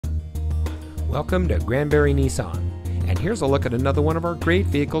Welcome to Granbury Nissan, and here's a look at another one of our great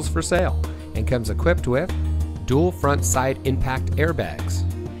vehicles for sale, and comes equipped with dual front side impact airbags,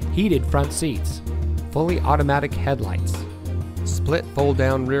 heated front seats, fully automatic headlights, split fold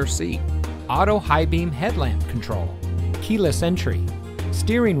down rear seat, auto high beam headlamp control, keyless entry,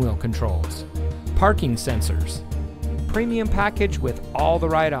 steering wheel controls, parking sensors, premium package with all the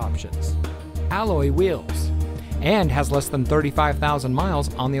right options, alloy wheels, and has less than 35,000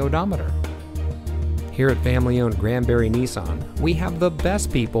 miles on the odometer. Here at family-owned Granbury Nissan, we have the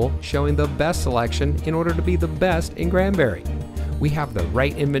best people showing the best selection in order to be the best in Granbury. We have the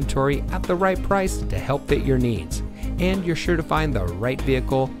right inventory at the right price to help fit your needs, and you're sure to find the right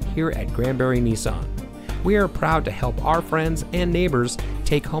vehicle here at Granbury Nissan. We are proud to help our friends and neighbors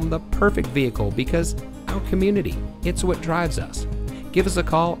take home the perfect vehicle because our community, it's what drives us. Give us a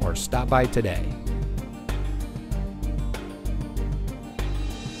call or stop by today.